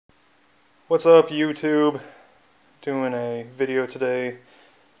What's up, YouTube? Doing a video today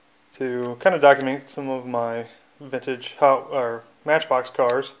to kind of document some of my vintage Matchbox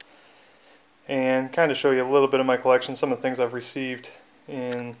cars and kind of show you a little bit of my collection, some of the things I've received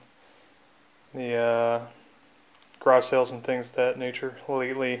in the garage sales and things of that nature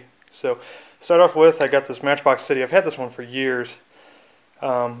lately. So, start off with, I got this Matchbox City. I've had this one for years,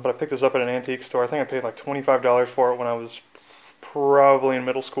 but I picked this up at an antique store. I think I paid like $25 for it when I was probably in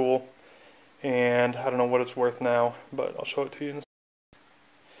middle school. And I don't know what it's worth now, but I'll show it to you in a second.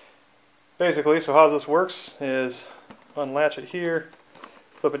 Basically, so how this works is unlatch it here,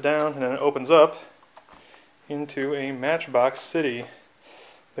 flip it down, and then it opens up into a Matchbox City.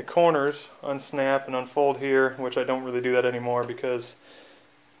 The corners unsnap and unfold here, which I don't really do that anymore because,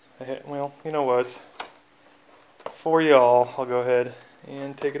 well, you know what? For y'all, I'll go ahead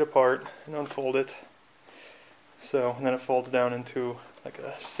and take it apart and unfold it. So, and then it folds down into like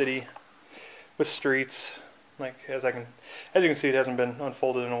a city with streets. Like as you can see, it hasn't been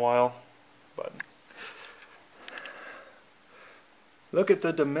unfolded in a while, but look at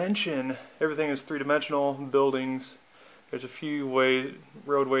the dimension. Everything is three-dimensional. Buildings. There's a few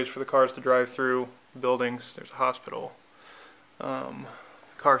roadways for the cars to drive through. Buildings. There's a hospital.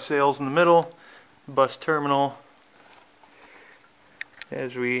 Car sales in the middle. Bus terminal.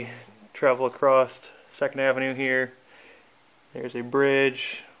 As we travel across 2nd Avenue here, there's a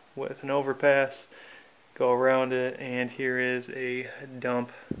bridge with an overpass, go around it, and here is a dump,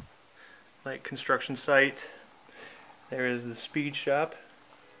 like construction site. There is the speed shop.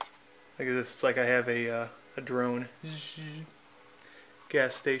 Look at this, it's like I have a drone.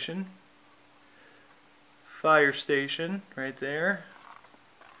 Gas station. Fire station, right there.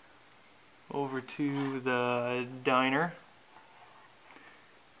 Over to the diner.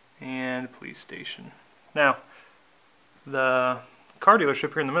 And police station. Now, the car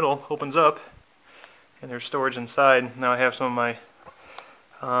dealership here in the middle opens up, and there's storage inside. Now I have some of my,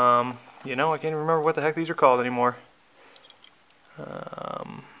 I can't even remember what the heck these are called anymore.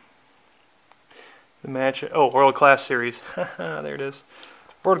 World Class Series. There it is.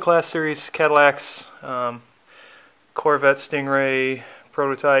 World Class Series Cadillacs, Corvette, Stingray,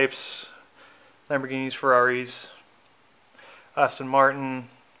 prototypes, Lamborghinis, Ferraris, Aston Martin,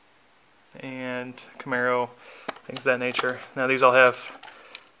 and Camaro, things of that nature. Now these all have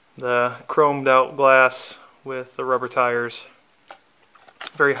the chromed out glass with the rubber tires.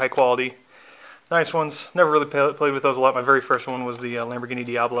 Very high quality. Nice ones. Never really played with those a lot. My very first one was the Lamborghini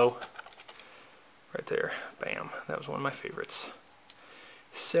Diablo. Right there. Bam. That was one of my favorites.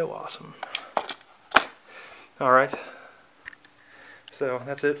 So awesome. Alright. So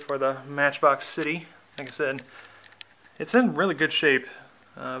that's it for the Matchbox City. Like I said, it's in really good shape.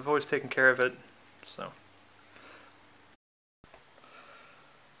 I've always taken care of it. So.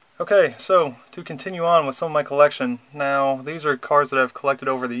 Okay, so to continue on with some of my collection. Now, these are cars that I've collected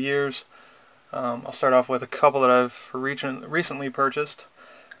over the years. I'll start off with a couple that I've recently purchased,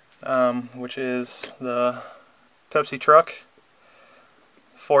 which is the Pepsi truck,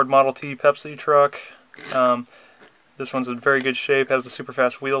 Ford Model T Pepsi truck. This one's in very good shape, has the super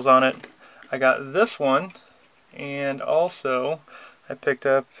fast wheels on it. I got this one, and also I picked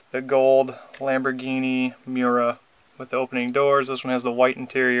up the gold Lamborghini Miura with the opening doors. This one has the white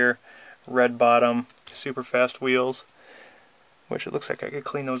interior, red bottom, super fast wheels, which it looks like I could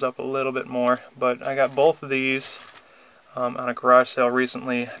clean those up a little bit more. But I got both of these on a garage sale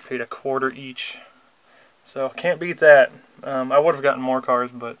recently. I paid $1/4 each, so can't beat that. I would have gotten more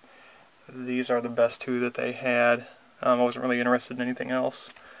cars, but these are the best two that they had. I wasn't really interested in anything else,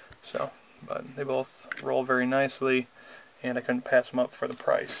 but they both roll very nicely, and I couldn't pass them up for the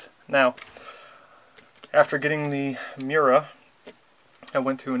price. Now, after getting the Miura, I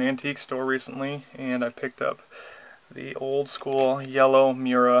went to an antique store recently, and I picked up the old school yellow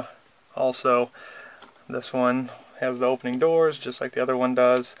Miura also. This one has the opening doors, just like the other one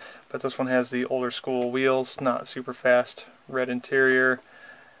does, but this one has the older school wheels, not super fast, red interior,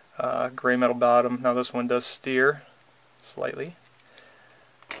 gray metal bottom. Now this one does steer slightly.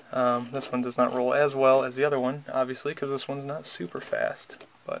 This one does not roll as well as the other one, obviously, because this one's not super fast.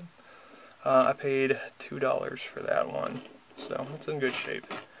 But I paid $2 for that one, so it's in good shape.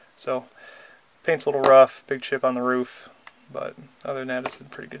 So paint's a little rough, big chip on the roof, but other than that, it's in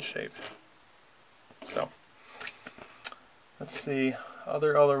pretty good shape. So let's see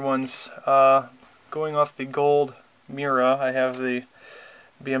other ones. Going off the gold Miura, I have the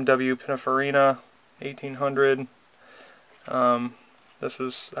BMW Pininfarina 1800.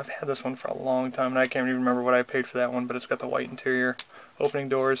 I've had this one for a long time, and I can't even remember what I paid for that one, but it's got the white interior, opening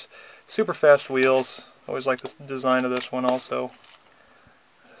doors, super fast wheels. Always like the design of this one also.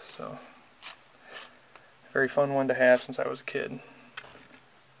 So Very fun one to have since I was a kid.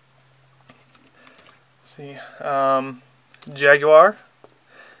 Let's see, Jaguar.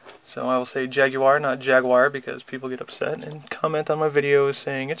 So I will say Jaguar, not Jaguar, because people get upset and comment on my videos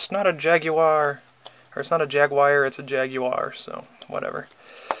saying it's not a Jaguar, or it's not a Jaguar, it's a Jaguar. So whatever.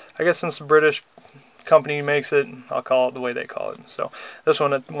 I guess since the British company makes it, I'll call it the way they call it. So this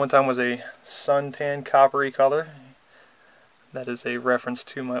one at one time was a suntan coppery color. That is a reference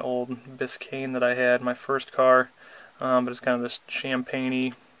to my old Biscayne that I had, my first car, but it's kind of this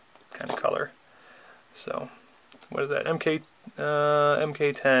champagne-y kind of color. So what is that?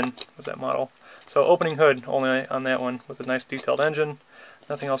 MK10 was that model. So opening hood only on that one with a nice detailed engine.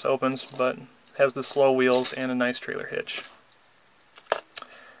 Nothing else opens, but has the slow wheels and a nice trailer hitch.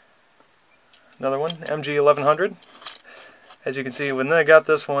 Another one, MG1100. As you can see, when I got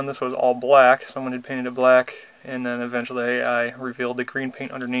this one, this was all black. Someone had painted it black, and then eventually I revealed the green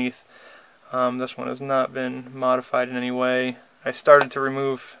paint underneath. This one has not been modified in any way. I started to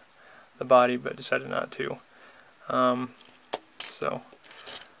remove the body, but decided not to. So,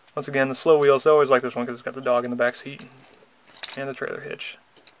 once again, the slow wheels, I always like this one because it's got the dog in the back seat and the trailer hitch.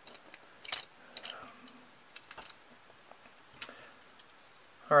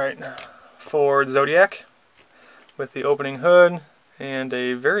 Alright, Ford Zodiac with the opening hood and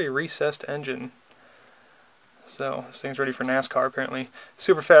a very recessed engine. So this thing's ready for NASCAR apparently.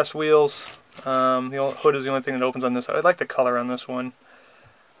 Super fast wheels. The hood is the only thing that opens on this. I like the color on this one.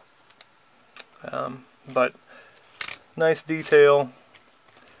 But nice detail.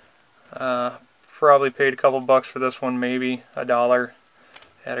 Probably paid a couple bucks for this one, maybe $1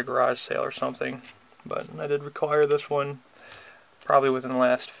 at a garage sale or something. But I did require this one probably within the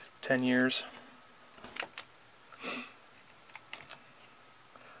last 10 years.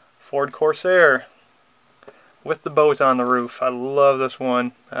 Ford Corsair with the boat on the roof. I love this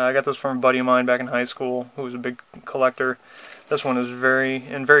one. I got this from a buddy of mine back in high school who was a big collector. This one is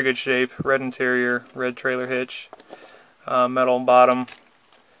in very good shape. Red interior, red trailer hitch, metal bottom.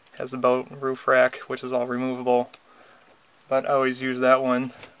 Has the boat roof rack, which is all removable. But I always use that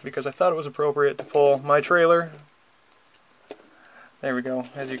one because I thought it was appropriate to pull my trailer. There we go,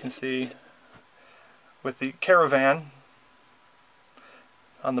 as you can see, with the Caravan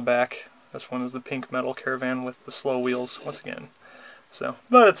on the back. This one is the pink metal Caravan with the slow wheels once again. So,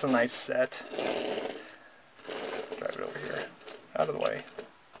 but it's a nice set. Drive it over here, out of the way.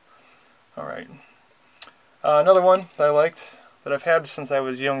 Alright. Another one that I liked, that I've had since I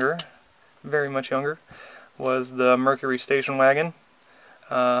was younger, very much younger, was the Mercury station wagon.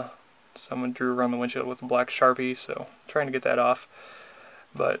 Someone drew around the windshield with a black Sharpie, so trying to get that off.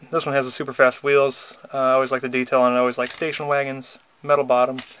 But this one has the super fast wheels. I always like the detail on it. I always like station wagons, metal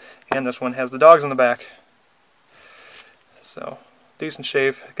bottom, and this one has the dogs in the back. So, decent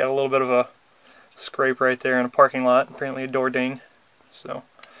shape. Got a little bit of a scrape right there in a parking lot, apparently a door ding. So,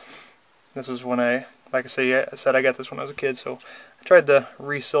 this was when I said I got this when I was a kid, so I tried to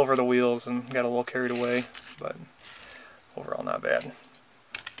re-silver the wheels and got a little carried away, but overall not bad.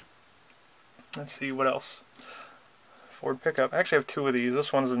 Let's see what else. Ford pickup. I actually have two of these.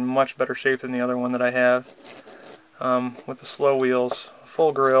 This one's in much better shape than the other one that I have. With the slow wheels,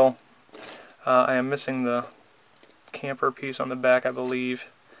 full grille. I am missing the camper piece on the back, I believe,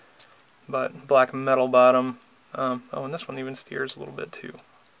 but black metal bottom. Oh, and this one even steers a little bit too.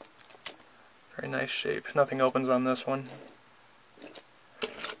 Very nice shape. Nothing opens on this one.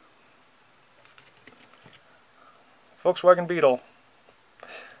 Volkswagen Beetle.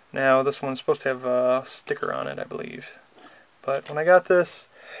 Now this one's supposed to have a sticker on it, I believe. But when I got this,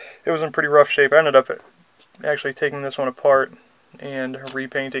 it was in pretty rough shape. I ended up actually taking this one apart and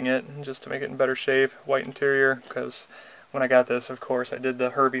repainting it just to make it in better shape. White interior, because when I got this, of course, I did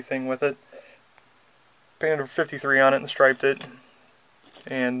the Herbie thing with it. Painted a 53 on it and striped it.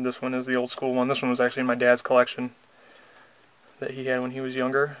 And this one is the old school one. This one was actually in my dad's collection that he had when he was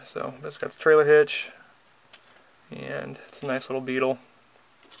younger. So it's got the trailer hitch, and it's a nice little Beetle.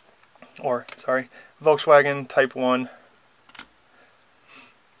 Or, sorry, Volkswagen Type 1.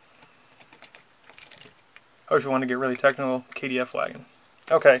 Or if you want to get really technical, KDF wagon.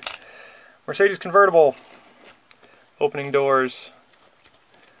 Okay, Mercedes convertible. Opening doors.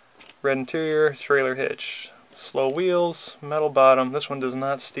 Red interior, trailer hitch. Slow wheels, metal bottom. This one does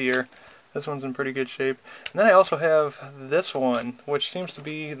not steer. This one's in pretty good shape. And then I also have this one, which seems to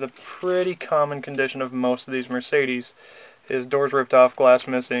be the pretty common condition of most of these Mercedes. Is doors ripped off, glass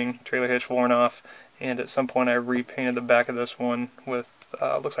missing, trailer hitch worn off, and at some point I repainted the back of this one with,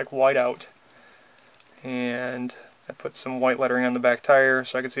 looks like whiteout. And I put some white lettering on the back tire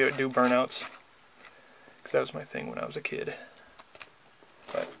so I could see it would do burnouts. Because that was my thing when I was a kid.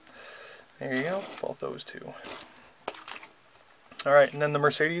 But There you go, both those two. Alright, and then the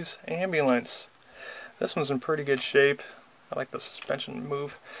Mercedes ambulance. This one's in pretty good shape. I like the suspension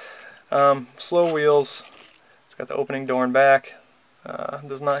move. Slow wheels. It's got the opening door and back.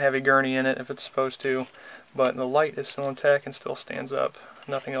 Does not have a gurney in it if it's supposed to, but the light is still intact and still stands up.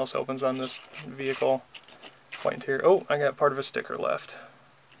 Nothing else opens on this vehicle. White interior. Oh, I got part of a sticker left.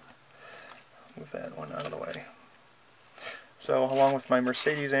 Move that one out of the way. So, along with my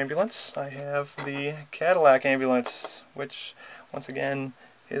Mercedes ambulance, I have the Cadillac ambulance, which, once again,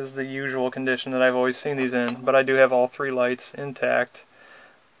 is the usual condition that I've always seen these in. But I do have all three lights intact.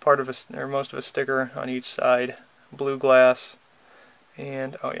 Part of or most of a sticker on each side. Blue glass.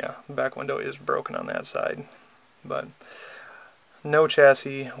 And, oh yeah, the back window is broken on that side. But no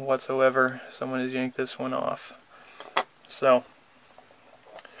chassis whatsoever. Someone has yanked this one off. So,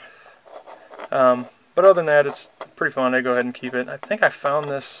 but other than that, it's pretty fun. I go ahead and keep it. I think I found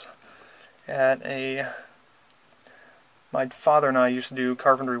this at my father and I used to do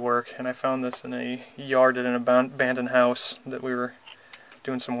carpentry work, and I found this in a yard at an abandoned house that we were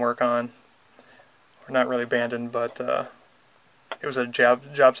doing some work on. Or not really abandoned, but it was a job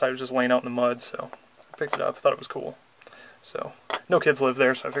site. It was just laying out in the mud, so I picked it up. Thought it was cool. So, no kids live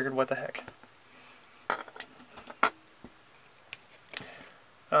there, so I figured, what the heck.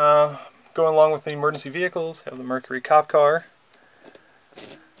 Going along with the emergency vehicles, have the Mercury cop car.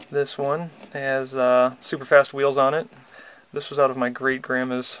 This one has super fast wheels on it. This was out of my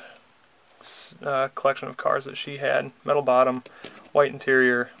great-grandma's collection of cars that she had. Metal bottom, white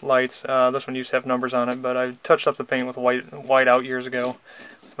interior, lights. This one used to have numbers on it, but I touched up the paint with white out years ago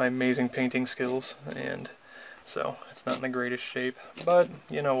with my amazing painting skills, and so it's not in the greatest shape. But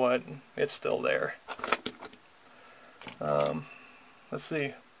you know what? It's still there. Let's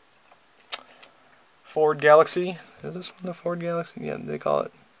see. Ford Galaxy. Is this one the Ford Galaxy? Yeah, they call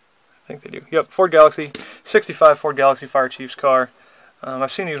it. I think they do. Yep, Ford Galaxy. 65 Ford Galaxy Fire Chief's car.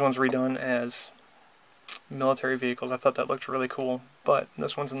 I've seen these ones redone as military vehicles. I thought that looked really cool, but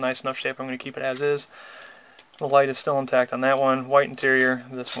this one's in nice enough shape. I'm going to keep it as is. The light is still intact on that one. White interior.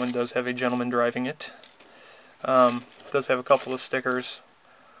 This one does have a gentleman driving it. Does have a couple of stickers.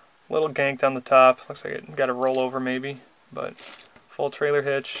 A little ganked on the top. Looks like it got a rollover maybe, but full trailer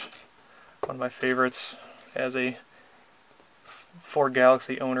hitch. One of my favorites as a Ford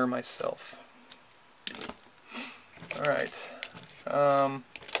Galaxy owner myself. Alright.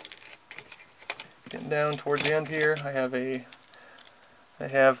 Getting down towards the end here, I have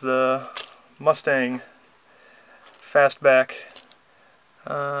the Mustang Fastback.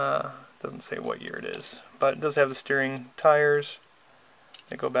 Doesn't say what year it is, but it does have the steering tires.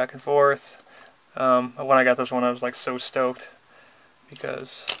 They go back and forth. When I got this one, I was like so stoked,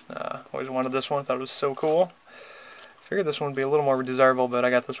 because I always wanted this one. Thought it was so cool. Figured this one would be a little more desirable, but I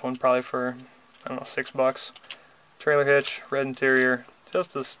got this one probably for, I don't know, $6. Trailer hitch, red interior,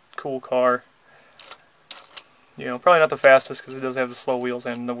 just this cool car. You know, probably not the fastest because it does have the slow wheels,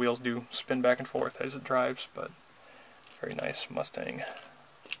 and the wheels do spin back and forth as it drives, but very nice Mustang.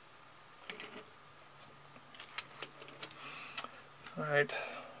 Alright,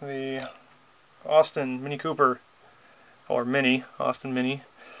 the Austin Mini Cooper. Or Mini, Austin Mini.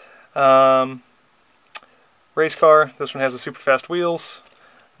 Race car. This one has the super fast wheels.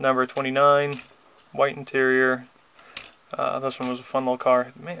 Number 29. White interior. This one was a fun little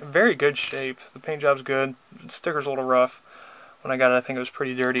car. Man, very good shape. The paint job's good. The sticker's a little rough. When I got it, I think it was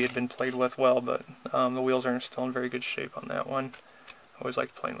pretty dirty. It had been played with well, but the wheels are still in very good shape on that one. I always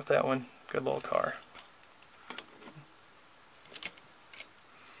liked playing with that one. Good little car.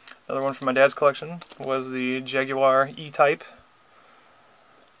 Another one from my dad's collection was the Jaguar E-Type,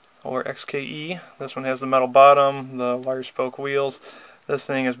 or XKE. This one has the metal bottom, the wire spoke wheels. This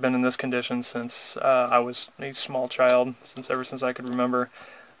thing has been in this condition since I was a small child, ever since I could remember.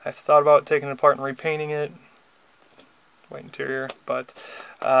 I've thought about taking it apart and repainting it, white interior, but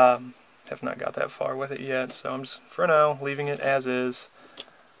have not got that far with it yet, so I'm just, for now, leaving it as is.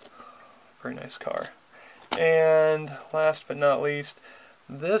 Very nice car. And last but not least,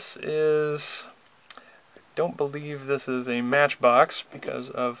 this is, I don't believe this is a Matchbox because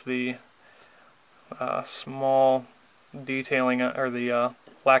of the small detailing, or the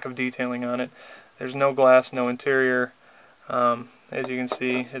lack of detailing on it. There's no glass, no interior. As you can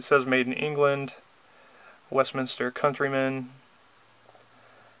see, it says made in England, Westminster Countryman,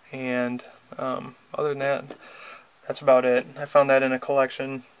 and other than that, that's about it. I found that in a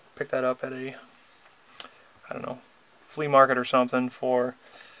collection, picked that up at a, I don't know, flea market or something for,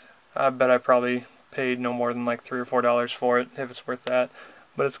 I bet I probably paid no more than like $3 or $4 for it, if it's worth that.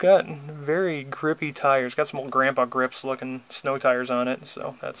 But it's got very grippy tires. Got some old grandpa grips looking snow tires on it,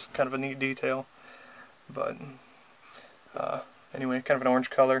 so that's kind of a neat detail. But anyway, kind of an orange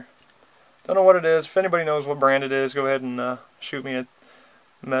color. Don't know what it is. If anybody knows what brand it is, go ahead and shoot me a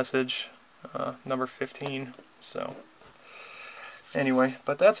message. Number 15. So anyway,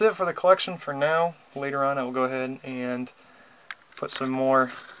 but that's it for the collection for now. Later on I will go ahead and put some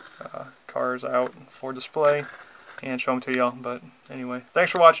more cars out for display and show them to y'all. But anyway,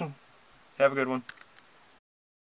 thanks for watching. Have a good one.